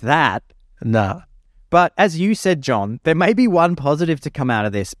nobody wants that. No. But as you said, John, there may be one positive to come out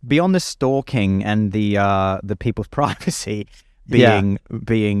of this beyond the stalking and the people's privacy being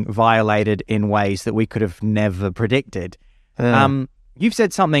violated in ways that we could have never predicted. You've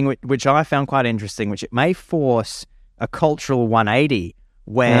said something which I found quite interesting, which it may force a cultural 180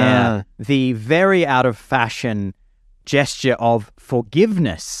 where the very out of fashion gesture of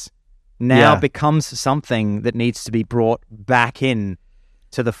forgiveness now becomes something that needs to be brought back in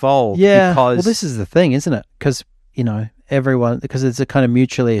to the fold. Yeah. Because well, this is the thing, isn't it? Because, because it's a kind of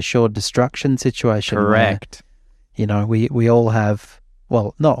mutually assured destruction situation. Correct. Where, we all have,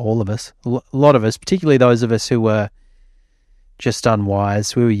 well, not all of us, a lot of us, particularly those of us who were just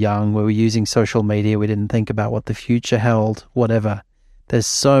unwise. We were young. We were using social media. We didn't think about what the future held, whatever. There's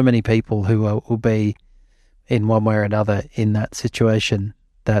so many people who will be in one way or another in that situation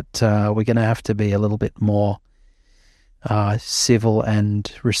that we're going to have to be a little bit more civil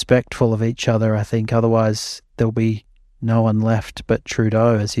and respectful of each other, I think. Otherwise, there'll be no one left but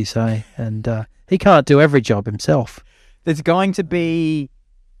Trudeau, as you say. And he can't do every job himself. There's going to be,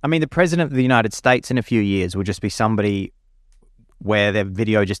 the President of the United States in a few years will just be somebody where their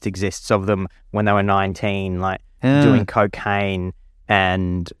video just exists of them when they were 19, like doing cocaine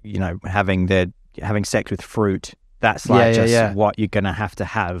and, having sex with fruit. That's what you're going to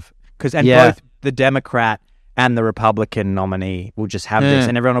have. Because both the Democrat and the Republican nominee will just have this,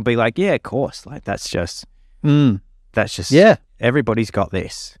 and everyone will be like, yeah, of course. Like, that's just, everybody's got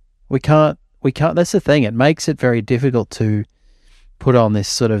this. We can't, that's the thing. It makes it very difficult to put on this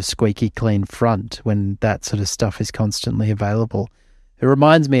sort of squeaky clean front when that sort of stuff is constantly available. It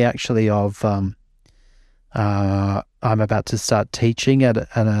reminds me actually of, I'm about to start teaching at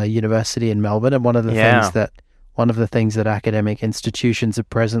a university in Melbourne, and one of the things that academic institutions are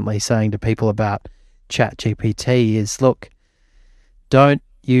presently saying to people about ChatGPT is, look, don't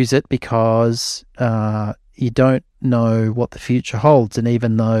use it because you don't know what the future holds, and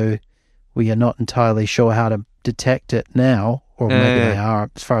even though we are not entirely sure how to detect it now, or maybe they are,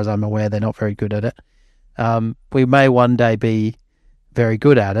 as far as I'm aware, they're not very good at it. We may one day be very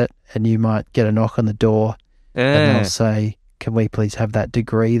good at it, and you might get a knock on the door and they'll say, can we please have that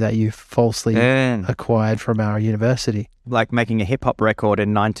degree that you falsely acquired from our university? Like making a hip-hop record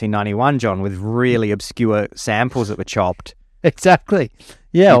in 1991, John, with really obscure samples that were chopped. Exactly.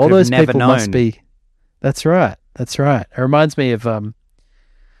 Yeah, all those people known. Must be... That's right. It reminds me of...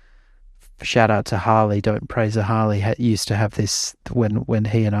 shout out to Harley, don't praise a Harley, used to have this when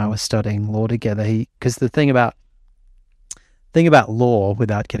he and I were studying law together. Because the thing about law,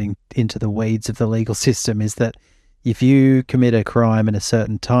 without getting into the weeds of the legal system, is that if you commit a crime in a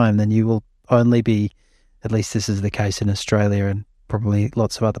certain time, then you will only be, at least this is the case in Australia and probably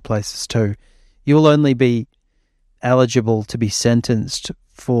lots of other places too, you will only be eligible to be sentenced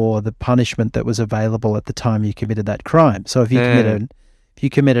for the punishment that was available at the time you committed that crime. So if you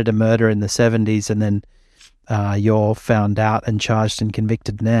committed a murder in the 70s and then you're found out and charged and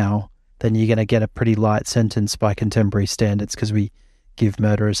convicted now, then you're going to get a pretty light sentence by contemporary standards, because we give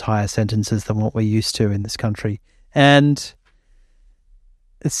murderers higher sentences than what we're used to in this country. And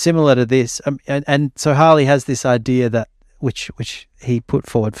it's similar to this. And so Harley has this idea that, which he put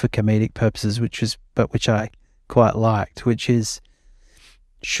forward for comedic purposes, which I quite liked, which is,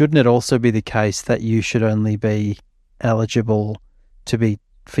 shouldn't it also be the case that you should only be eligible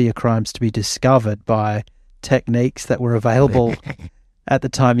for your crimes to be discovered by techniques that were available at the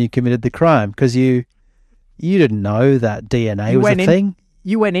time you committed the crime? Because you didn't know that DNA was a thing.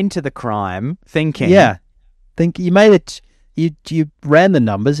 You went into the crime thinking... Yeah. You made it... You ran the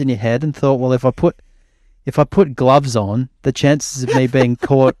numbers in your head and thought, well, if I put if I put gloves on, the chances of me being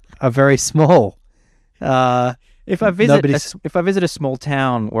caught are very small. If I visit a small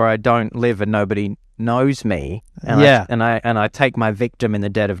town where I don't live and nobody knows me, and I take my victim in the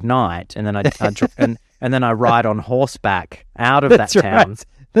dead of night, and then and then I ride on horseback out of that town. Right.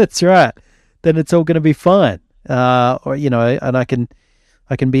 That's right. Then it's all going to be fine. Or and I can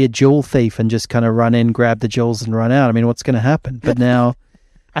be a jewel thief and just kind of run in, grab the jewels, and run out. I mean, what's going to happen? But now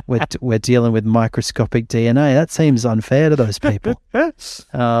we're dealing with microscopic DNA. That seems unfair to those people.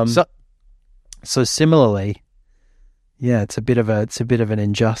 So similarly. Yeah, it's a bit of an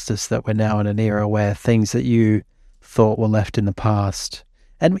injustice that we're now in an era where things that you thought were left in the past,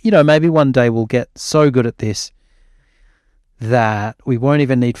 and maybe one day we'll get so good at this that we won't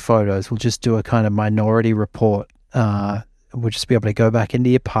even need photos. We'll just do a kind of Minority Report. We'll just be able to go back into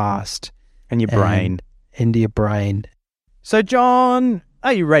your past and your brain. So, John,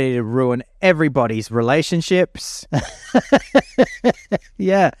 are you ready to ruin everybody's relationships?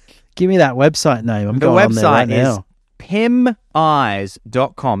 Yeah, give me that website name. I'm going on there right now.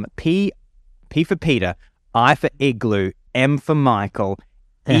 PimEyes.com. P for Peter, I for Igloo, M for Michael,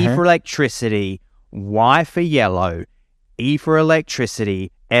 E for electricity, Y for yellow, E for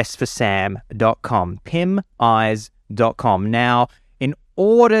electricity, S for Sam.com. PimEyes.com. Now, in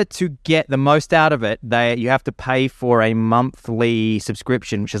order to get the most out of it, you have to pay for a monthly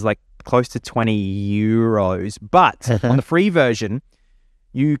subscription, which is like close to €20. But on the free version,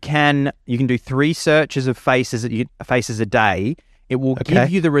 you can do 3 searches of faces a day. It will give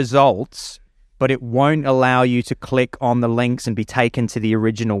you the results, but it won't allow you to click on the links and be taken to the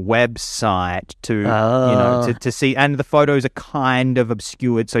original website to see. And the photos are kind of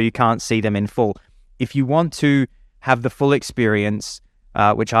obscured, so you can't see them in full. If you want to have the full experience,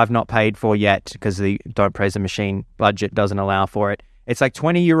 which I've not paid for yet because the Don't Praise the Machine budget doesn't allow for it, it's like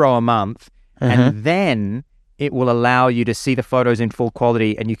 €20 a month, and then it will allow you to see the photos in full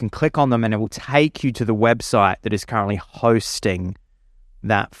quality, and you can click on them and it will take you to the website that is currently hosting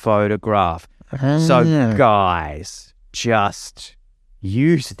that photograph. So guys, just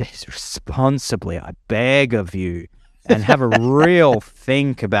use this responsibly, I beg of you, and have a real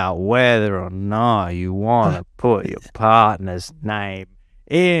think about whether or not you want to put your partner's name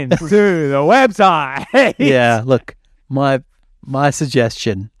into the website. Yeah, look, my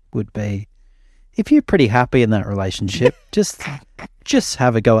suggestion would be, if you're pretty happy in that relationship, just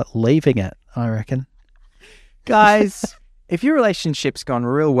have a go at leaving it, I reckon. Guys, if your relationship's gone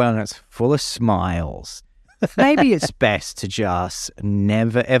real well and it's full of smiles, maybe it's best to just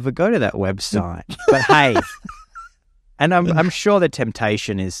never, ever go to that website. But hey, and I'm sure the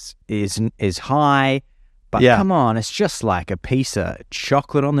temptation is high, but come on, it's just like a piece of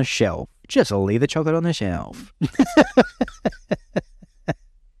chocolate on the shelf. Just leave the chocolate on the shelf.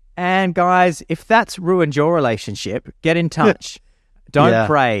 And guys, if that's ruined your relationship, get in touch. Don't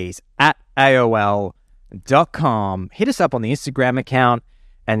praise at AOL.com. Hit us up on the Instagram account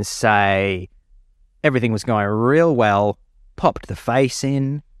and say everything was going real well. Popped the face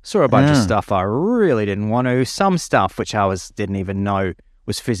in. Saw a bunch of stuff I really didn't want to. Some stuff which I didn't even know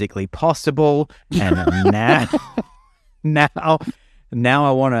was physically possible. And now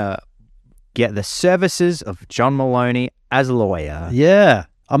I want to get the services of John Maloney as a lawyer. Yeah.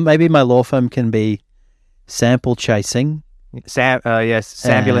 Maybe my law firm can be Sample Chasing.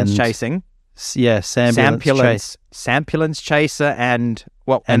 Sambulance Chasing. Yeah, Sampulance Chaser and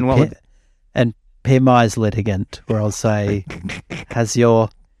what? And PimEyes Litigant, where I'll say,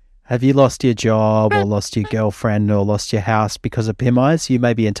 have you lost your job or lost your girlfriend or lost your house because of PimEyes? You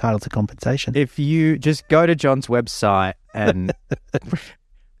may be entitled to compensation. If you just go to John's website and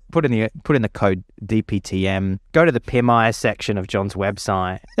put in the code DPTM. Go to the PimEyes section of John's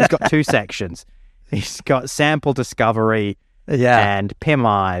website. He's got 2 sections. He's got sample discovery and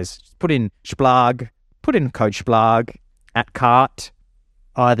PimEyes. Put in Splag. Put in code Splag at cart.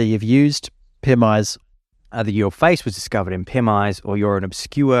 Either you've used PimEyes, either your face was discovered in PimEyes, or you're an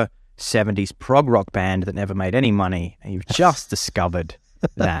obscure 70s prog rock band that never made any money, and you've just discovered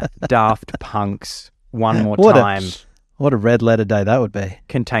that Daft Punk's One More Time. What a red letter day that would be.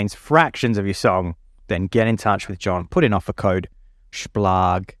 Contains fractions of your song. Then get in touch with John. Put in offer code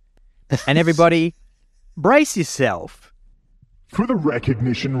SPLAG. And everybody, brace yourself for the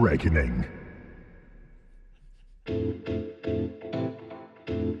Recognition Reckoning.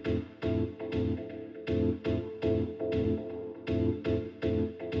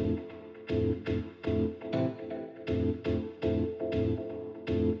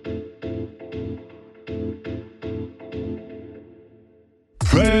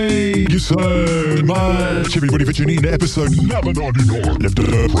 Thank you so much, everybody, for tuning in to episode number 99. Left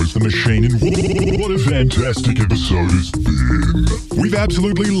to press the machine, and what a fantastic episode it's been. We've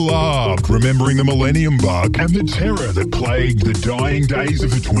absolutely loved remembering the Millennium Bug and the terror that plagued the dying days of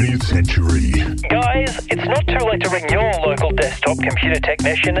the 20th century. Guys, it's not too late to ring your local desktop computer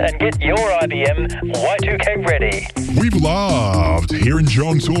technician and get your IBM Y2K ready. We've loved hearing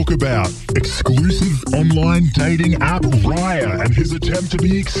John talk about exclusive online dating app Raya and his attempt to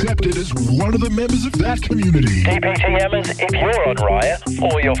be accepted as one of the members of that community. DPTMers, if you're on Raya,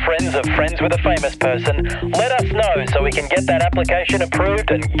 or your friends are friends with a famous person, let us know so we can get that application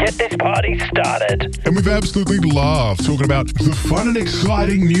approved and get this party started. And we've absolutely loved talking about the fun and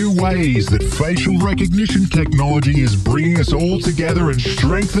exciting new ways that facial recognition technology is bringing us all together and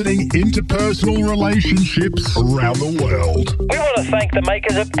strengthening interpersonal relationships around the world. We want to thank the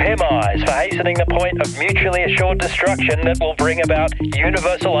makers of PimEyes for hastening the point of mutually assured destruction that will bring about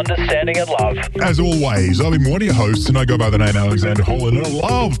universal understanding and love. As always, I've been one of your hosts, and I go by the name Alexander Holland, and I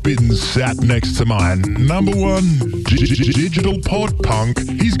love being sat next to mine number one digital pod punk.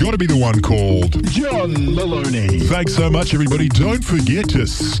 He's got to be the one called John Maloney. Thanks so much, everybody. Don't forget to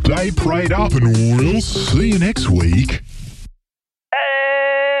stay prayed up, and we'll see you next week.